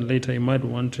sooner than later he might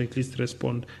want to at least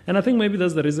respond. And I think maybe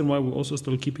that's the reason why we're also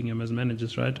still keeping him as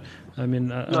managers, right? I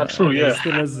mean, true, yeah. He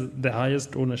still has the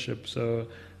highest ownership, so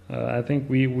I think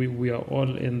we are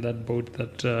all in that boat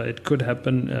that it could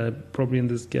happen probably in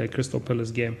this Crystal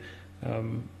Palace game.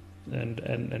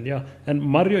 And yeah. And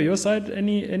Mario, your side,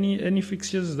 any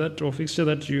fixtures fixture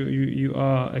that you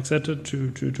are excited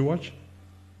to watch?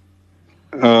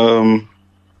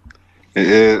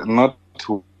 Not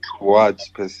to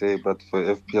watch per se, but for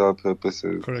FPL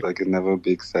purposes. Correct. I can never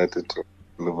be excited to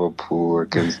Liverpool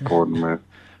against Bournemouth.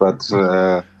 But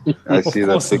I see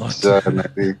that fixture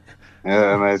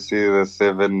and I see the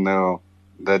 7-0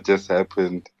 that just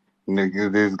happened.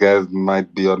 These guys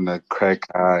might be on a crack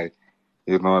high.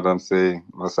 You know what I'm saying?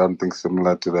 Or something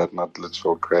similar to that, not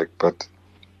literal crack, but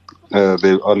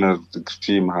they're on an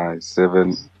extreme high,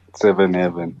 7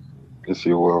 heaven, if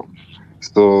you will.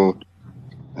 So,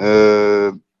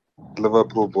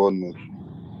 Liverpool Bournemouth,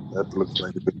 that looks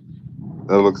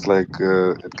like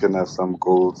it can have some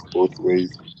goals both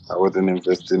ways. I wouldn't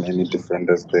invest in any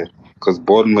defenders there because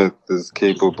Bournemouth is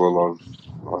capable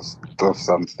of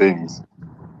some things.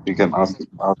 You can ask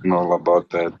Arsenal about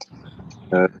that.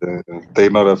 They're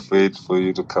not afraid for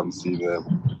you to come see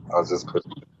them. I'll just put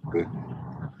it that way.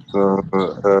 So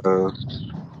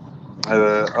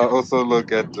I also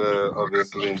look at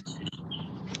obviously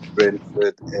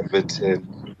Brentford,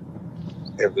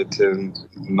 Everton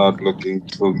not looking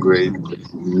too great.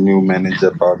 New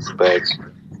manager bounce back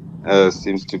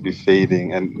seems to be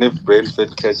fading. And if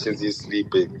Brentford catches you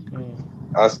sleeping,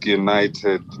 ask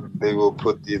United, they will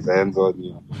put these hands on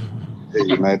you.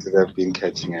 United have been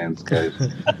catching hands, guys.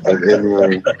 But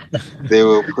anyway, they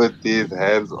will put these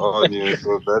hands on you.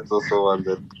 So that's also one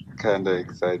that kind of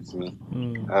excites me.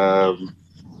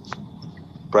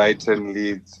 Brighton,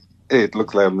 Leeds. Hey, it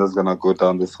looks like I'm just gonna go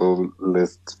down this whole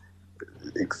list.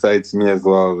 Excites me as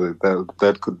well.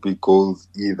 That could be goals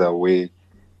either way.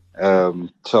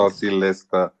 Chelsea,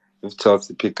 Leicester. If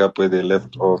Chelsea pick up where they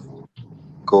left off,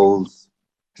 goals.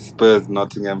 Spurs,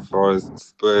 Nottingham Forest.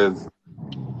 Spurs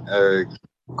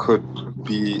could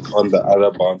be on the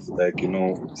other bounce back.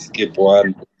 Skip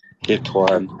one, hit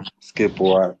one, skip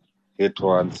one, hit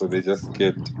one. So they just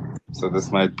skipped. So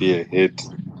this might be a hit.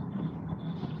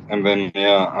 And then,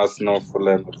 Arsenal,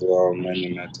 Fulham as well, Man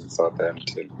United,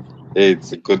 Southampton. Hey,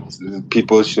 it's a good.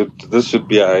 This should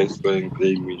be a high-scoring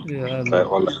game week. Yeah, I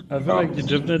feel like you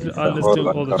definitely are listing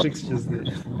all the fixtures there.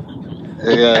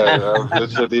 Yeah, I've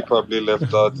literally probably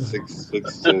left out 6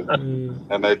 fixtures,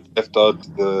 and I left out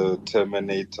the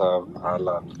Terminator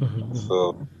Haaland.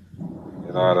 So.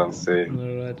 You know what I'm saying?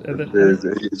 All right.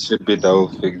 It should be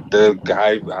the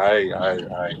guy.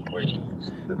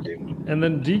 And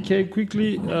then DK,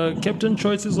 quickly, captain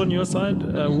choices on your side.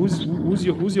 Who's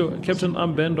your captain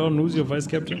armband on? Who's your vice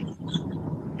captain?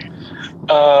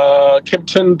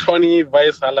 Captain Tony,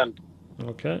 vice Haaland.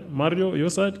 Okay, Mario, your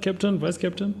side, captain, vice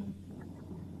captain.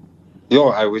 Yo,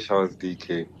 I wish I was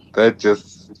DK. That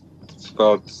just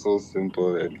felt so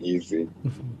simple and easy.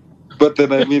 But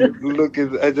then, I mean,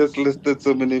 I just listed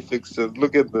so many fixtures.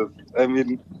 Look at this. I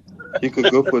mean, you could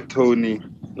go for Tony,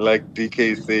 like DK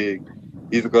is saying.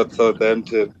 He's got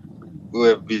Southampton, who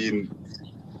have been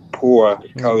poor,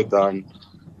 cow dung.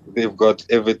 They've got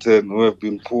Everton, who have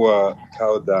been poor,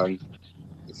 cow dung.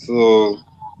 So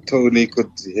Tony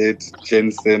could hit,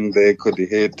 Jensen there could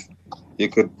hit. You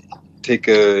could take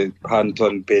a punt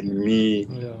on Ben Mee,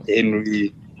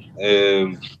 Henry,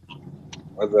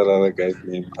 what's that other guy's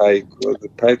name?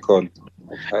 Pycon.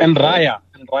 And Raya,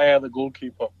 the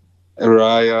goalkeeper.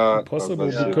 Raya. Possible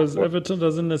because Everton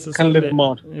doesn't necessarily.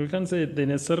 You can't say they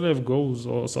necessarily have goals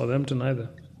or Southampton either.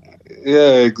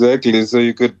 Yeah, exactly. So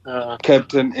you could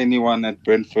captain anyone at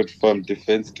Brentford from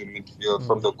defense to midfield,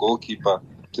 from the goalkeeper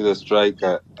to the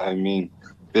striker. I mean,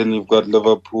 then you've got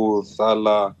Liverpool,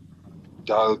 Salah,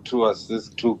 2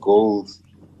 assists, 2 goals.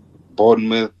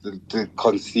 Bournemouth to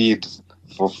concede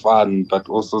for fun, but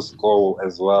also score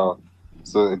as well.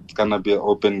 So it's gonna be an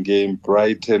open game.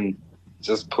 Brighton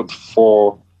just put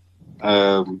 4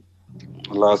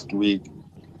 last week.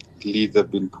 Leeds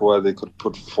have been poor. They could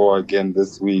put 4 again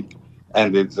this week,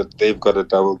 and they've got a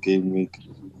double game week.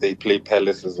 They play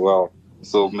Palace as well.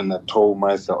 So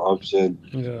Minatoma is the option.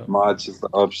 March is the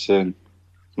option.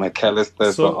 McAllister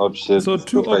is the option. So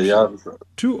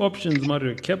two options,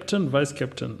 Mario. Captain, vice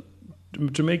captain.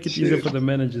 To make it easier for the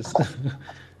managers.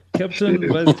 Captain,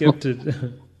 vice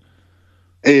captain.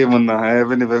 Hey, I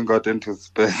haven't even got into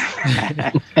Spurs.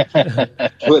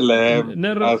 Fulham,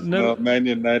 Arsenal, Man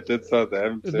United,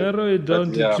 Southampton. Narrow it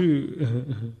down to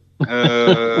 2.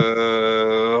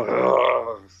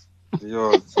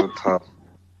 It's so tough.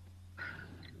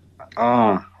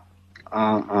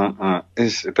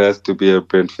 It has to be a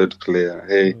Brentford player.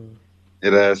 Hey,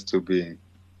 it has to be.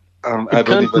 I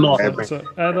don't even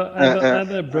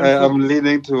have I'm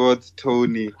leaning towards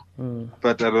Tony,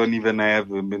 but I don't even have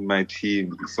him in my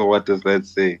team. So what does that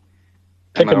say?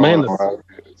 Take a minus.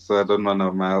 So I don't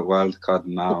want my wild card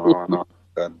now. I want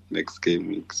that next game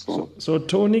week. So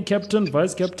Tony, captain,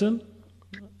 vice captain?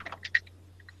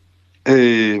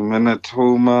 Hey,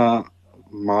 Minatoma,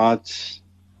 March.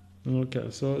 Okay,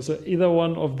 so either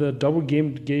one of the double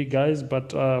game guys,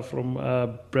 but from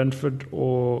Brentford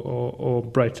or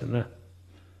Brighton. Eh?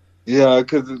 Yeah,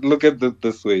 because look at it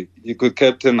this way: you could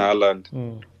captain Haaland.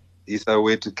 He's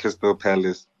away to Crystal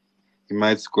Palace. He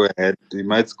might score a hat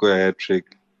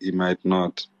trick. He might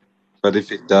not. But if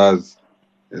he does,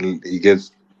 he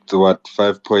gets to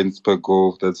 5 points per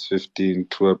goal. That's 15.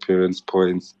 2 appearance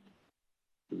points.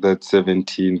 That's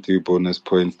 17. 3 bonus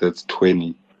points. That's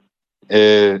 20.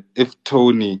 If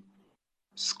Tony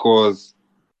scores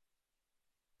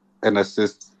an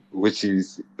assist, which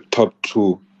is top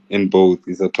 2 in both,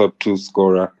 he's a top 2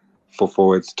 scorer for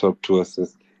forwards, top 2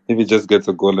 assists. If he just gets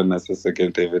a goal and assist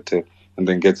against Everton and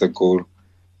then gets a goal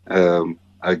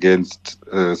against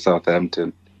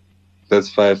Southampton, that's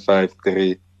 5,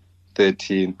 3,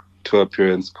 13, 2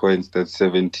 appearance points, that's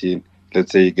 17.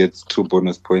 Let's say he gets 2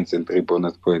 bonus points and 3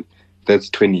 bonus points. that's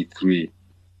 23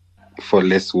 for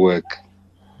less work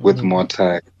with more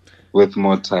time.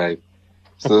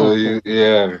 So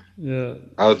yeah.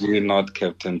 How do you not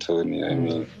captain Tony? I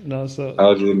mean, no. So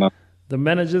how do you not? The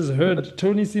managers heard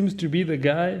Tony seems to be the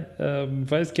guy.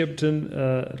 Vice captain,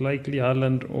 likely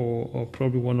Haaland or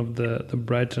probably one of the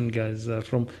Brighton guys.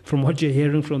 From what you're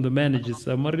hearing from the managers,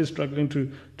 Murray is struggling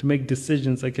to make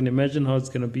decisions. I can imagine how it's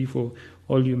going to be for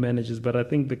all you managers, but I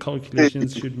think the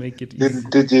calculations should make it easy.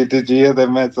 Did you hear the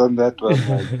maths on that one?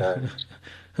 My God.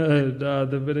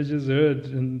 The managers heard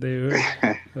and they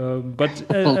heard. But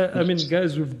I mean,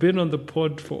 guys, we've been on the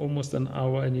pod for almost an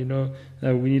hour, and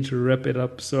we need to wrap it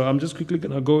up. So I'm just quickly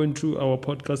going to go into our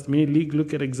podcast mini league,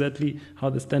 look at exactly how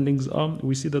the standings are.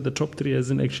 We see that the top three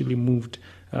hasn't actually moved.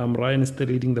 Ryan is still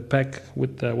leading the pack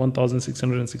with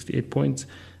 1,668 points.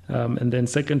 And then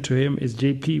second to him is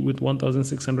JP with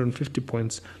 1,650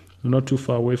 points. Not too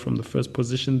far away from the first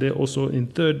position there. Also in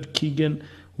third, Keegan,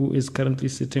 who is currently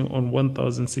sitting on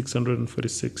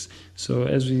 1,646. So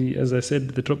as I said,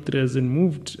 the top three hasn't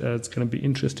moved. It's going to be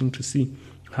interesting to see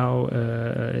how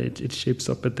it shapes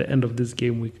up at the end of this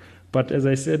game week. But as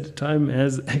I said, time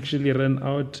has actually run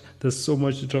out. There's so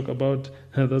much to talk about.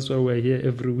 That's why we're here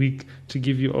every week to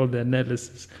give you all the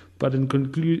analysis. But in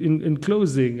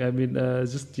closing, I mean,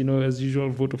 just, as usual,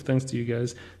 vote of thanks to you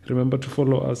guys. Remember to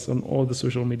follow us on all the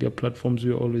social media platforms.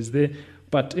 We're always there.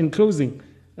 But in closing,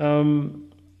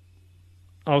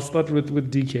 I'll start with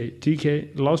DK.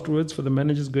 DK, last words for the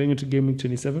managers going into Game Week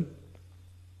 27?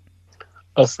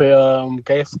 I'll say,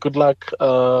 guys, good luck.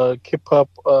 Keep up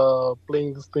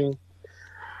playing this thing.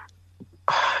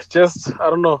 Just, I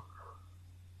don't know.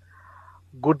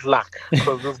 Good luck,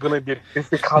 because it's going to be a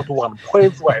difficult one,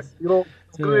 points-wise.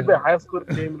 It's going to be a high-scoring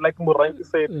game. Like Morangi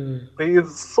said, there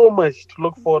is so much to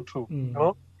look forward to,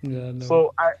 Yeah, no.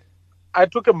 So I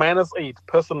took a -8,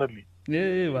 personally.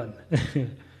 Yeah, man.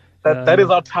 That is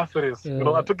how tough it is.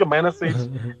 I took a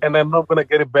 -8, and I'm not going to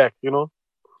get it back,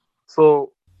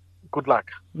 So, good luck.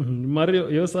 Mario,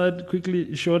 your side,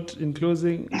 quickly, short, in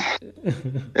closing.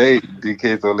 Hey,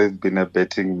 DK's always been a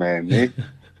betting man, eh?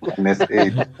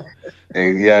 -8.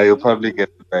 Yeah, you'll probably get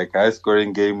it back. High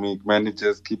scoring game week.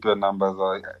 Managers, keep your numbers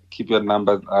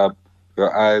up.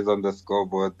 Your eyes on the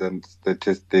scoreboard and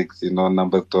statistics.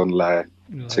 Numbers don't lie.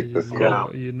 Check the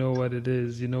score. You know what it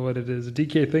is.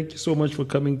 DK, thank you so much for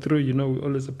coming through. We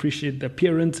always appreciate the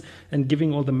appearance and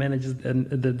giving all the managers and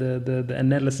the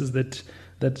analysis that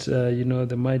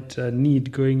they might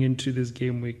need going into this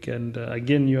game week. And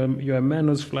again, you're a man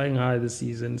who's flying high this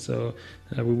season. So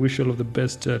we wish all of the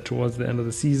best towards the end of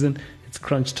the season. It's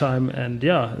crunch time. And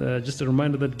just a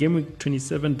reminder that Game Week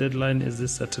 27 deadline is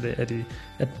this Saturday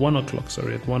at 1 o'clock.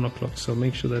 At 1 o'clock. So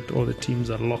make sure that all the teams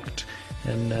are locked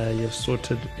and you've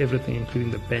sorted everything,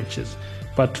 including the benches.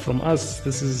 But from us,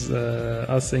 this is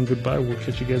us saying goodbye. We'll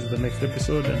catch you guys in the next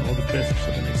episode, and all the best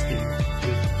for the next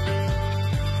game.